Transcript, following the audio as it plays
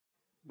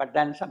but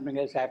then something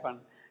else happened.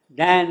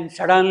 Then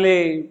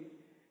suddenly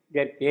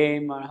there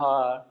came on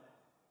her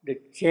the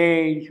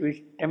change which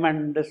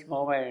tremendous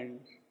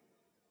moments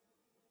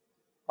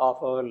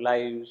of our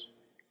lives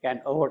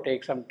can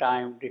overtake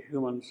sometime the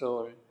human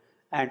soul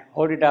and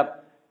hold it up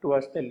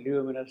towards the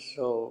luminous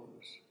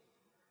souls.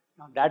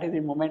 Now that is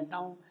the moment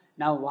now.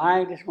 Now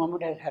why this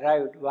moment has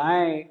arrived?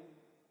 Why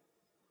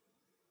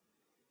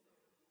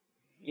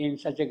in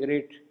such a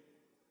great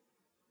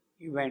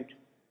event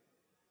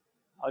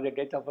of the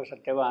death of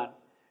Satyavan,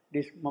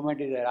 this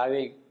moment is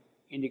arriving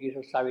in the case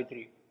of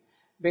Savitri?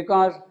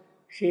 Because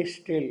she is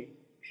still,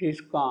 she is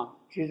calm,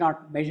 she is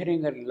not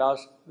measuring her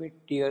loss with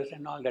tears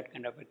and all that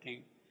kind of a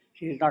thing.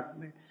 She is not,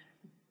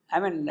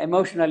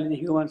 emotional in the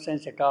human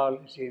sense at all,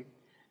 you see.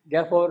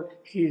 Therefore,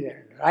 she is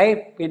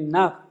ripe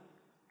enough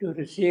to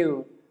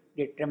receive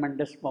the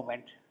tremendous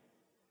moment.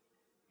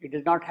 It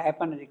does not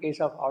happen in the case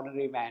of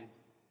ordinary man.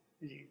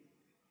 You see.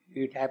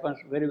 It happens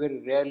very, very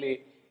rarely.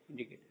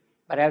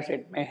 Perhaps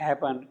it may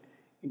happen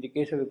in the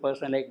case of a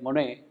person like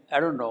Monet. I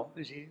don't know,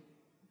 you see.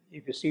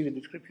 If you see the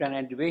description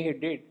and the way he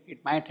did, it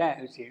might have,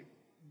 you see.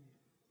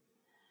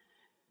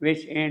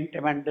 Which in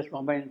tremendous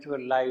moments of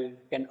life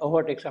can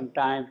overtake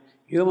sometimes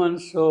human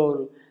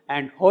soul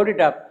and hold it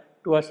up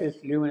towards its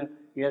luminous,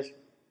 yes.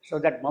 So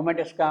that moment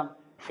has come,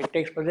 it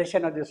takes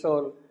possession of the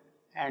soul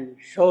and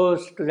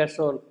shows to the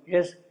soul,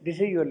 yes, this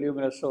is your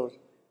luminous source.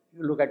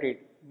 You look at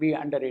it, be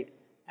under it,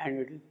 and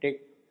it will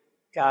take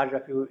charge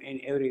of you in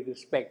every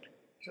respect.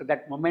 So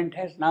that moment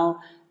has now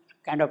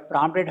kind of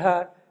prompted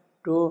her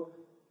to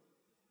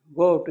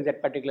go to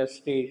that particular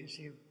stage, you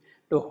see,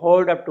 to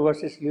hold up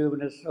towards this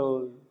luminous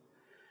soul.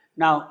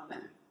 Now,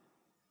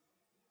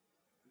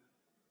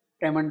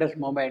 tremendous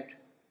moment,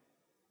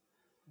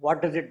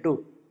 what does it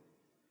do?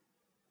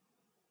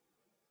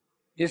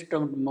 This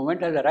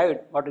moment has arrived,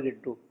 what does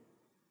it do?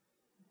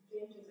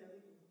 Changes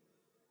everything.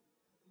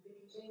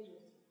 It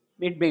changes.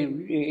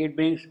 It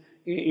brings,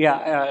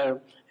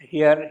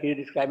 here he is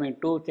describing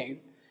two things.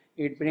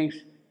 It brings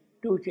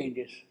two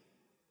changes.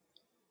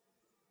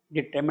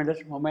 The tremendous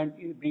moment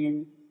is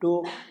bringing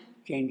two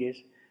changes.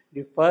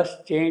 The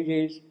first change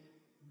is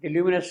the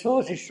luminous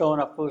source is shown,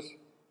 of course,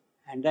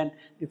 and then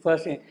the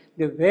first thing,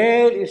 the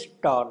veil is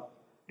torn,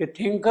 the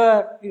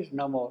thinker is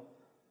no more,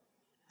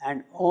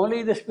 and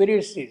only the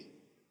spirit sees,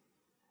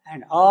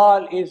 and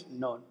all is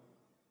known.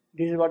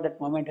 This is what that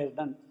moment has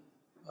done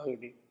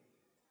already.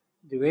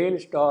 The veil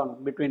is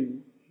torn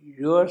between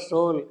your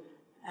soul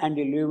and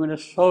the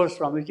luminous source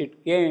from which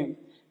it came.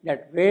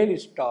 That veil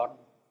is torn.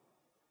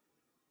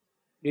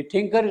 The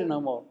thinker is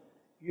no more.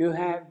 You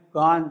have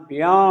gone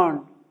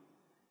beyond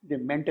the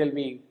mental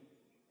being.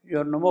 You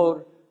are no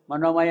more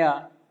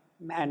Manomaya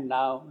man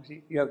now.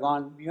 See, you have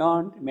gone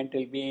beyond the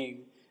mental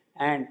being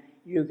and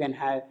you can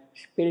have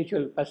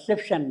spiritual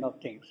perception of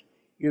things.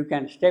 You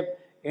can step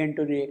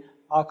into the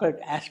occult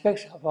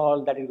aspects of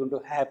all that is going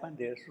to happen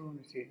there soon.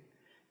 See.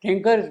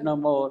 Thinker is no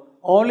more.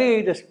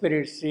 Only the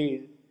spirit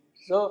sees.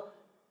 So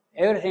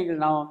everything is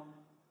now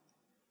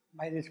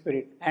by the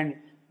spirit. And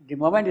the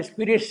moment the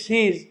spirit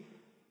sees,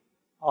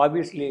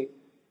 obviously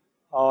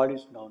all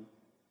is known.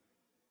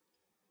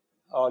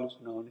 All is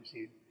known, you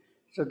see.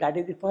 So that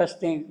is the first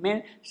thing.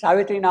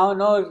 Savitri now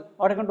knows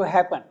what is going to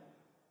happen.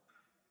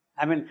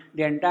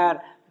 The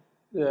entire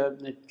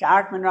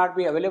chart may not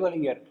be available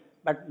here,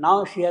 but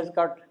now she has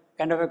got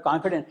kind of a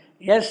confidence.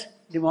 Yes,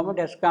 the moment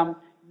has come.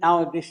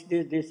 Now this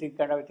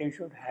kind of thing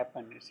should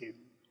happen, you see.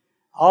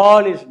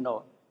 All is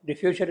known. The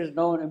future is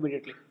known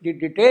immediately. The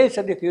details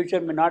of the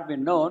future may not be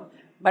known,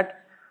 but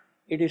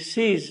it is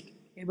seized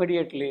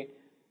immediately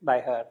by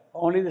her.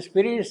 Only the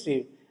spirit is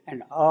seized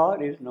and all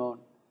is known.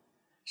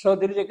 So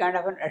there is a kind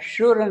of an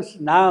assurance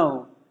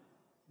now.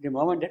 The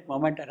moment that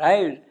moment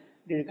arrives,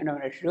 there is a kind of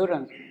an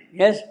assurance.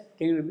 Yes,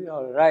 things will be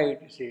all right,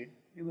 you see,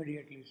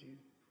 immediately, you see.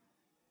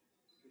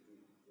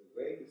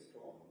 The veil is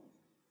torn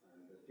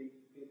and the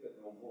thinker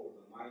no more,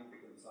 the mind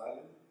becomes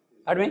silent.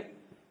 Pardon me?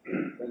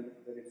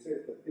 When it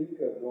says the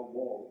thinker no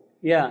more,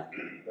 yeah.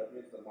 That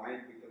means the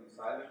mind becomes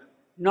silent?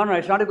 No,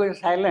 it's not going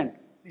silent.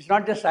 It's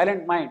not just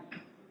silent mind.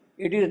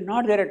 It is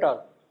not there at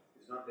all.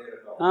 It's not there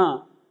at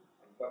all.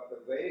 But the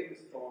veil is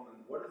torn,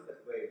 and what is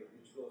that veil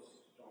which was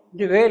torn?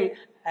 The veil,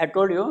 I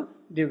told you,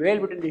 the veil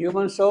between the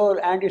human soul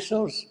and its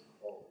source.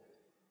 Oh.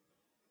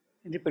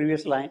 In the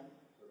previous line.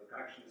 So the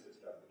connection is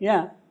established.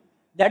 Yeah,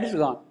 that is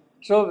gone.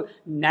 So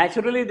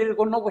naturally there is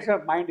no question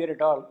of mind there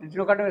at all. There is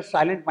no kind of a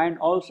silent mind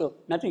also,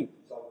 nothing.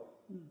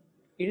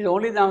 It is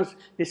only now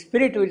the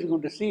spirit which is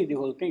going to see the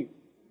whole thing.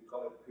 We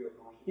call it pure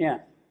consciousness. Yeah.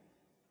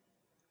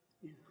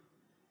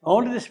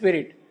 Only the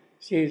spirit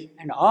sees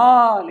and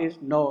all is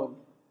known.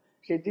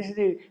 See, this is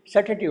the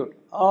certitude.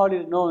 All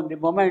is known. The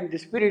moment the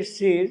spirit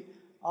sees,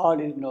 all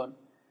is known.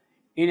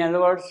 In other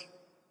words,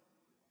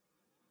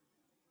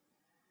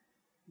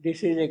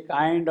 this is a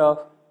kind of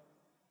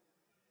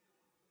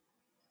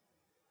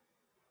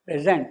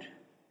present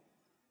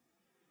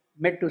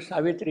made to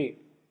Savitri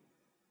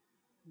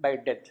by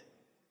death.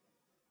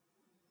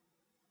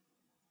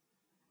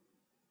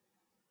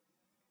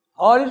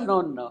 All is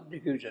known now, the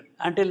future.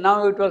 Until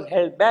now it was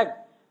held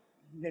back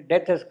The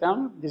death has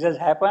come, this has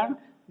happened,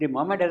 the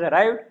moment has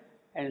arrived,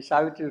 and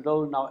Savitri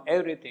knows now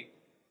everything.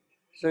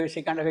 So it's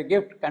a kind of a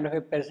gift, kind of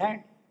a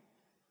present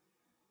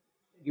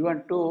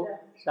given to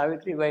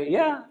Savitri by,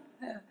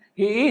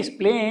 he is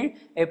playing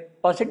a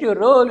positive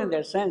role in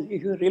that sense,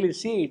 if you really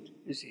see it,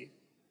 you see.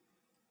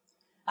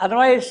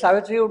 Otherwise,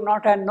 Savitri would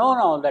not have known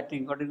all that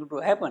thing, what is going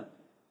to happen.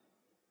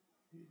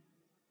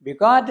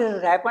 Because this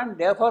has happened,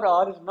 therefore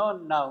all is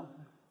known now.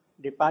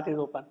 The path is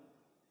open.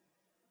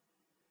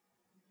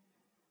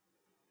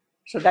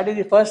 So that is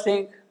the first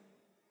thing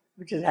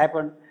which has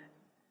happened.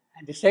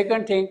 And the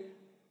second thing,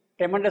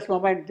 tremendous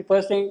moment, the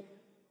first thing,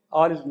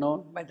 all is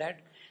known by that.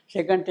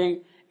 Second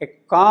thing, a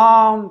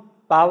calm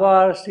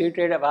power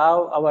seated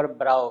above our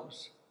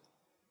brows.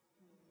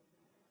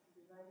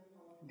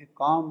 The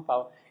calm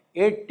power.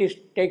 It is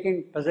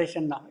taking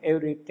possession of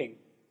everything.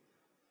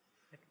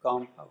 That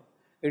calm power.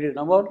 It is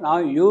no more now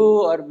you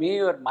or me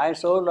or my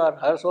soul or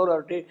her soul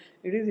or it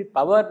is the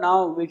power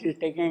now which is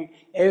taking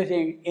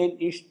everything in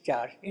its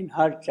charge, in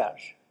her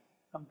charge,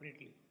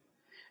 completely.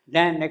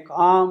 Then a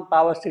calm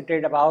power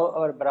seated above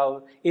our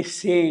brow is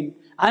seen,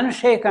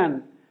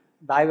 unshaken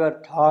by our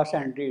thoughts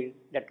and deeds.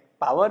 That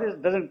power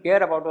doesn't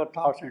care about our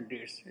thoughts and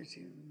deeds.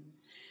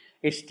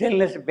 Its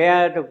stillness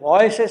bears the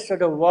voices of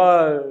the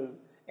world,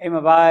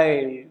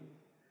 immobile.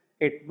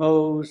 It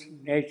moves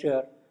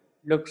nature,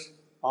 looks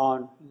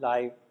on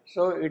life.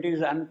 So it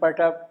is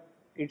unperturbed,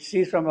 it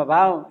sees from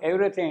above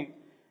everything,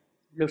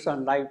 looks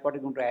on life, what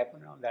is going to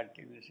happen, all that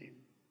thing you see.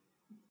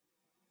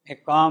 A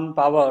calm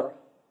power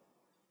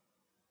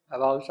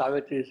above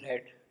Savitri's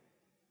head.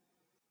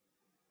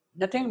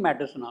 Nothing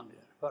matters now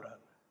there for her.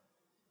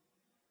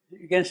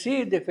 You can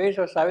see the face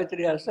of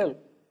Savitri herself,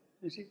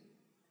 you see.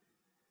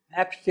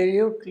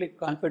 Absolutely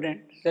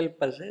confident,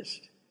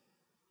 self-possessed.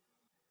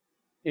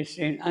 Is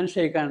seen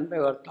unshaken by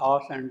her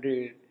thoughts and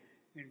deeds.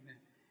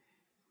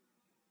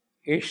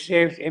 It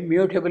shapes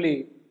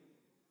immutably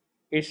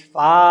its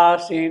far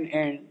seen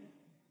end.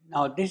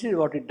 Now this is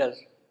what it does.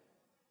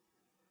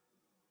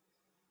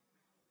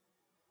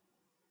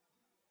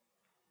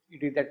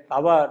 It is that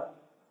power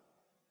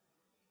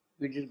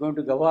which is going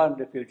to govern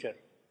the future.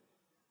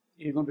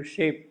 It is going to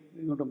shape,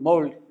 it is going to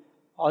mold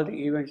all the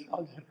events,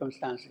 all the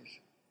circumstances.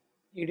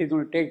 It is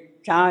going to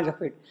take charge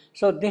of it.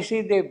 So this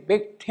is the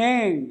big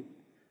thing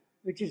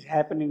which is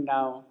happening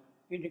now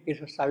in the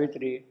case of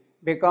Savitri,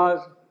 because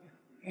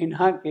in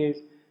her case,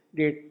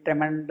 the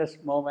tremendous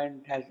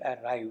moment has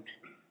arrived.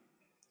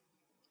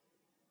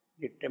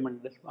 The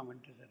tremendous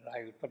moment has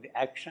arrived for the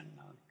action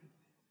now.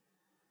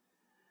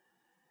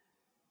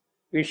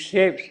 Which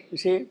shapes, you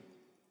see,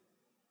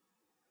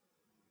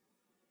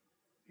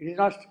 it is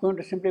not going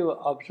to simply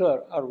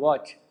observe or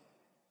watch.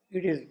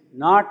 It is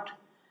not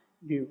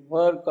the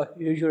work of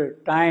usual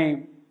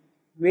time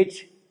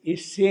which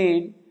is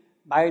seen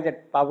by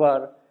that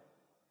power.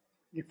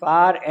 The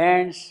far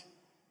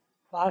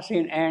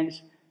seen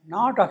ends,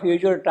 not of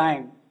usual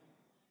time,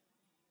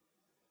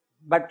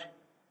 but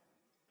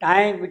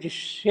time which is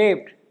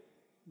shaped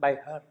by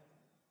her.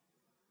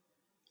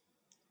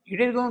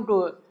 It is going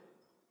to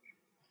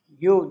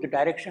give the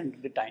direction to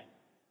the time.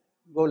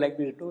 Go like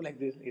this, do like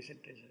this,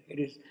 etc. It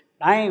is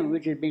time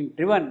which is being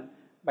driven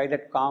by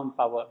that calm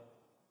power.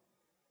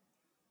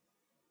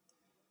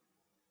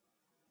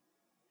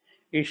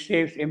 It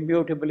shapes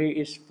immutably,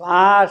 is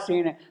far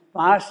seen,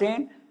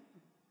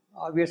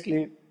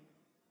 obviously,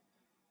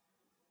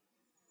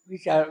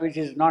 which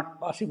is not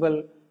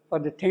possible for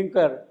the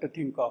thinker to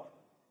think of.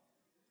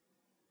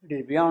 It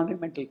is beyond the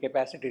mental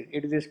capacity.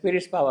 It is the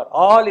spirit's power.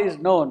 All is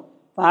known,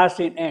 far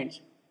seen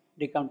ends.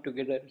 They come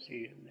together,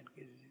 see, in that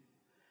case.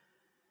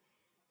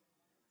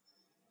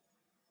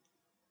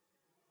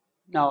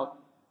 Now,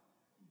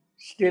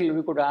 still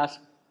we could ask,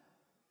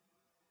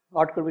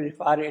 what could be the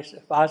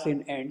far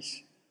seen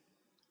ends?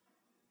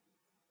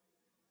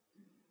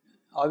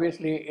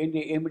 Obviously, in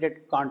the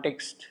immediate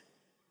context,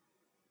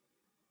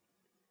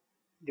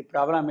 the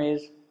problem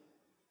is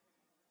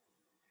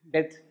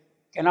death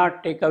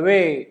cannot take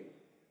away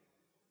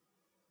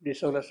the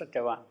soul of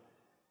Satyavan,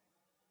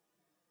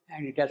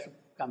 and it has to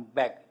come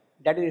back.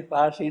 That is the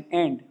far seen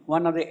end.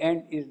 One of the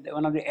ends is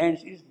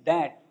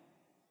that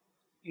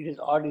it is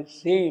already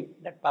seen,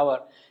 that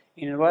power.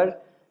 In other words,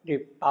 the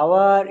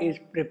power is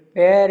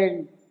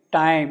preparing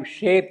time,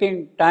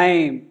 shaping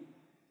time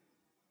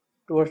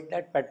towards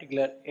that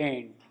particular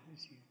end.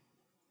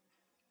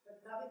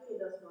 But Savitri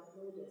does not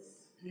know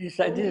this.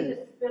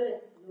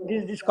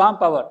 This calm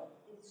power.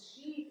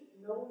 She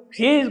knows.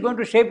 She is going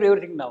to shape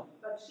everything now.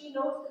 But she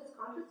knows this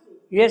consciously.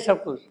 Yes,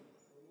 of course.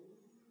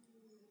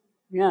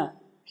 Yeah,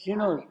 she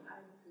knows.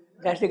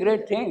 That's the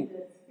great thing.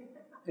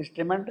 It's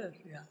tremendous.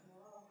 Yeah.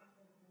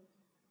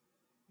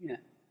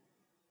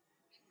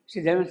 See,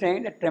 they were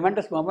saying that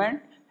tremendous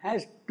moment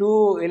has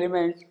two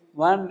elements.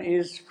 One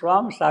is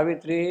from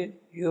Savitri,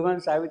 human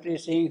Savitri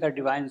seeing her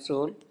divine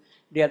soul.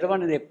 The other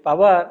one is the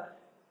power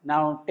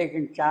now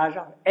taking charge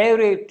of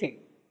everything.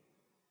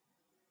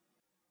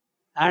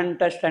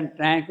 Untouched and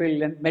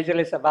tranquil and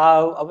measureless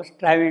above our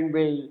striving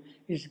will,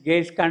 His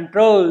gaze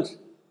controls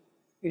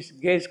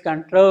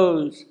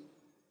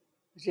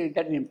See,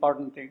 that's the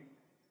important thing.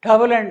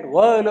 Turbulent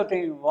world of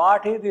things.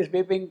 What is this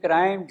weeping,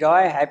 crime,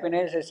 joy,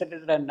 happiness,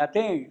 etc.?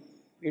 Nothing.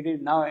 It is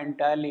now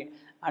entirely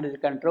under the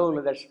control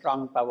of that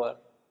strong power,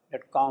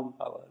 that calm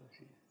power.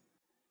 See.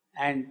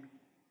 And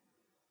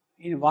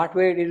in what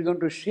way it is going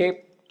to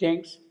shape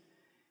things,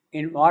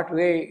 in what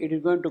way it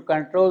is going to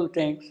control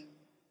things,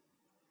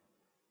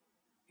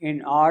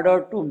 in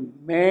order to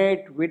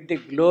mate with the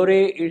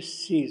glory it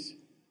sees.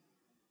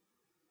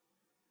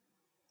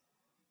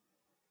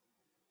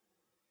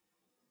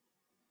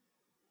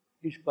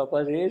 Its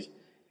purpose is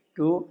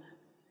to,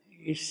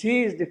 it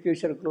sees the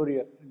future glory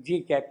of G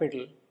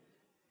capital.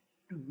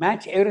 To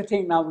match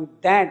everything now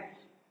with that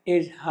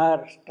is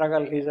her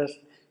struggle,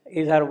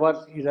 is her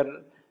work, is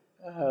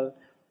her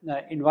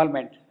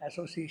involvement,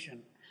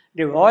 association.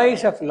 The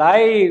voice of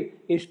life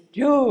is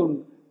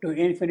tuned to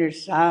infinite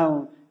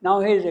sound.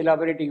 Now he is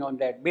elaborating on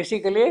that.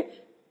 Basically,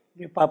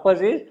 the purpose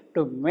is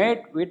to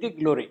mate with the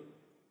glory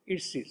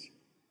it sees.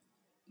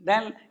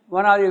 Then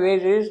one of the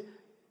ways is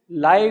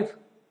life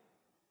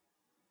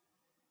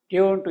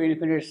tuned to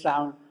infinite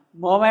sound.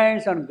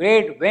 Moments on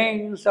great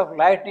wings of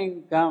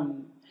lightning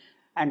come,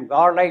 and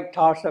godlike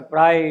thoughts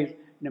surprise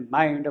the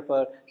mind of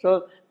her.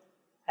 So,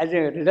 as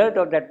a result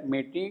of that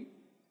meeting,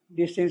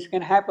 these things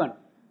can happen.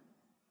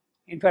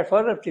 In fact,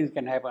 further things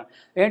can happen.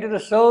 Into the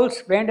soul's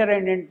splendor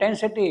and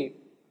intensity.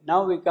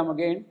 Now we come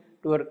again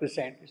to our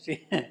crescent. You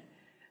see,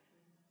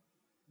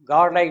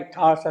 godlike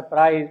thoughts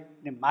surprise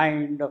the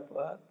mind of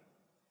her.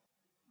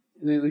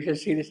 We shall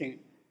see this thing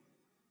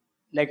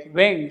like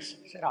wings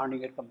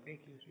surrounding her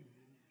completely.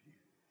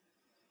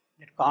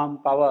 That calm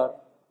power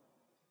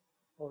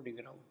holding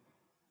around.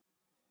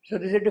 So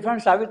this is a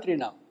different Savitri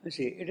now. You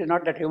see, it is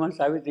not that human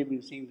Savitri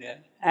being seen there,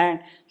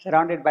 and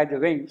surrounded by the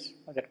wings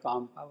of that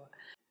calm power.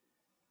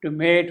 To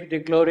mate with the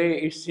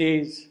glory it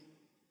sees,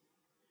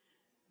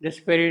 the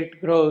spirit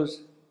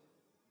grows.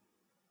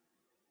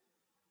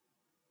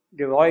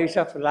 The voice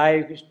of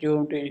life is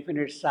tuned to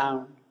infinite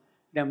sound.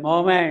 The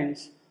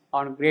moments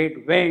on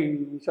great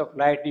wings of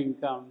lightning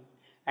come,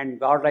 and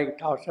godlike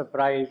thoughts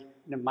surprise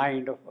the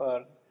mind of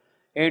earth.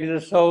 Into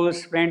the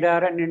soul's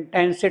splendor and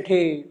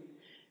intensity,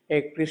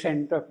 a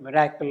crescent of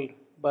miracle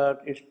birth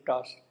is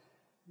tossed.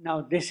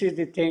 Now this is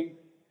the thing.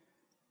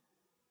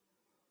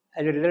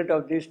 As a result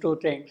of these two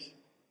things,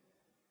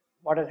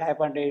 what has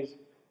happened is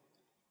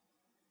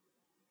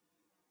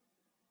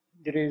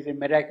there is a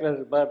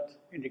miraculous birth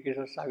in the case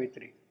of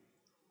Savitri.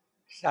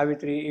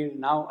 Savitri is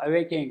now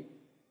awaking,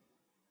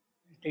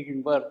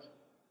 taking birth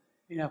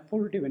in a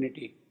full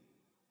divinity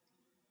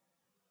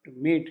to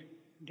meet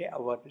the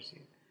hour to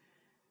see.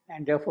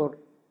 And therefore,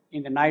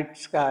 in the night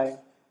sky,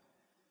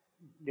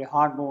 the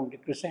horn moon, the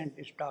crescent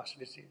is tossed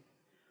to see,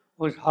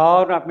 whose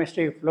horn of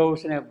mystery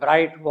flows in a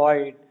bright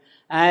void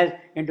as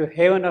into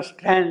heaven of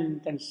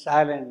strength and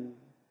silence.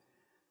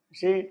 You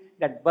see,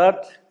 that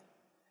birth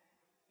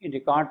in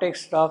the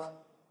context of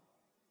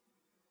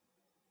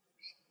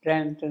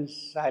strength and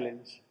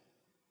silence,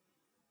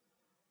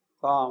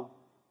 calm,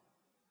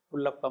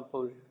 full of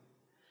composure.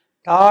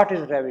 Thought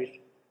is ravished.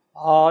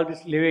 All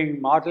this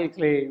living mortal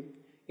clay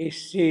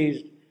is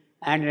seized,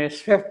 and in a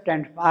swift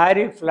and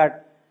fiery flood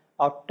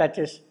of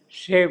touches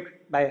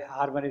shaped by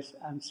harmonies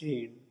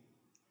unseen.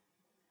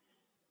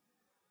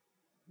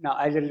 Now,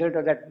 as a result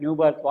of that new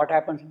birth, what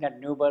happens in that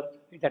new birth?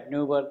 In that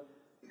new birth,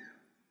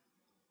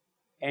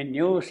 a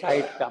new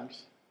sight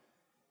comes.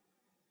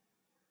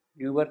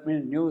 New birth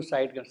means new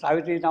sight comes.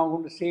 Savitri is now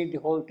going to see the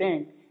whole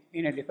thing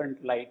in a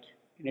different light,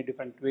 in a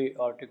different way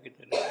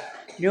altogether.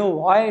 New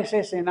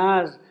voices in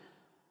us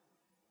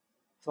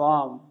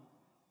form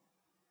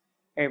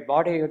a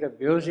body with a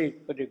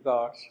music for the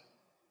gods.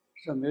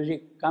 So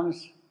music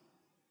comes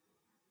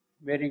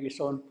wearing its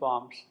own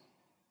forms.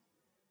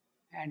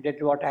 And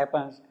that's what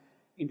happens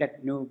in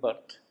that new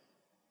birth.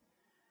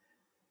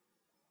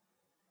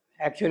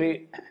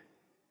 Actually,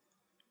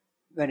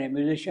 when a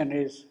musician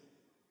is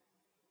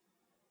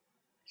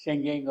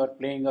singing or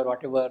playing or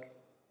whatever,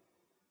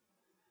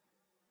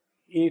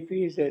 if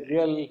he is a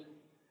real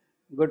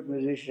good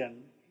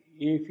musician,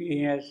 if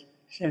he has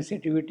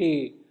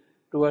sensitivity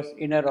towards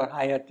inner or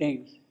higher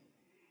things,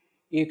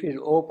 if he is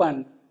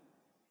open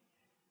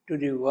to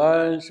the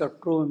worlds of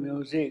true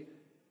music,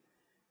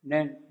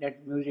 then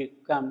that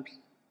music comes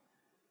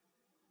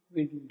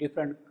with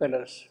different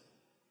colors,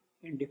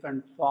 in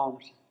different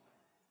forms,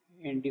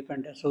 in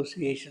different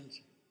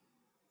associations.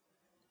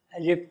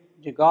 As if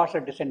the gods are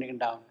descending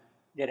down,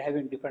 they are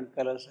having different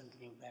colors and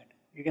things like that.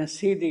 You can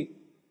see the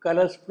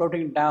colors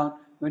floating down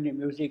when the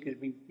music is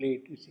being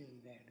played. You see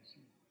that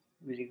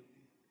music